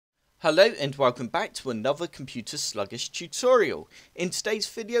Hello and welcome back to another computer sluggish tutorial. In today's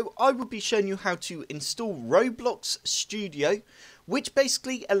video I will be showing you how to install Roblox Studio, which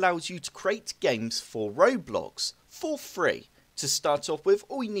basically allows you to create games for Roblox for free. To start off with,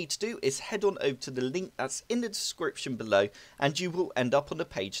 all you need to do is head on over to the link that's in the description below and you will end up on a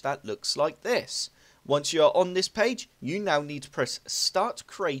page that looks like this. Once you are on this page, you now need to press start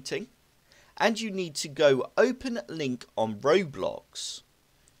creating and you need to go open link on Roblox.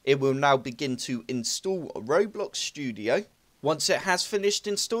 It will now begin to install Roblox Studio. Once it has finished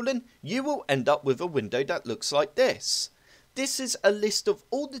installing, you will end up with a window that looks like this. This is a list of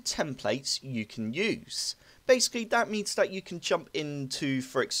all the templates you can use. Basically, that means that you can jump into,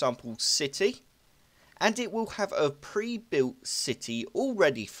 for example, city, and it will have a pre-built city all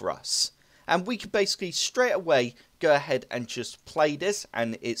ready for us. And we can basically straight away go ahead and just play this,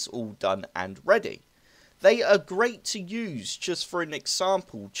 and it's all done and ready. They are great to use just for an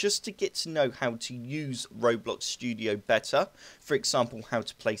example, just to get to know how to use Roblox Studio better. For example, how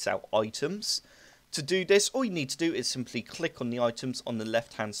to place out items. To do this, all you need to do is simply click on the items on the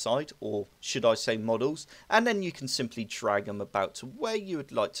left hand side, or should I say models, and then you can simply drag them about to where you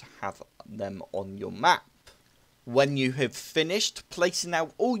would like to have them on your map. When you have finished placing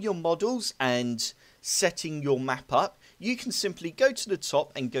out all your models and setting your map up, you can simply go to the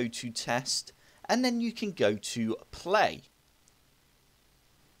top and go to test. And then you can go to play.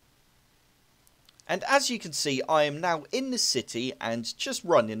 And as you can see, I am now in the city and just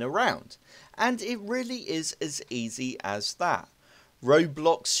running around. And it really is as easy as that.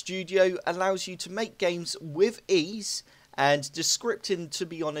 Roblox Studio allows you to make games with ease, and the scripting, to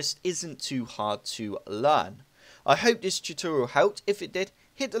be honest, isn't too hard to learn. I hope this tutorial helped. If it did,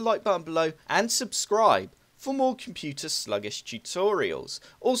 hit the like button below and subscribe for more computer sluggish tutorials.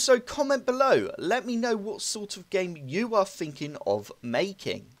 Also, comment below, let me know what sort of game you are thinking of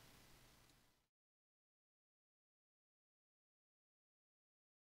making.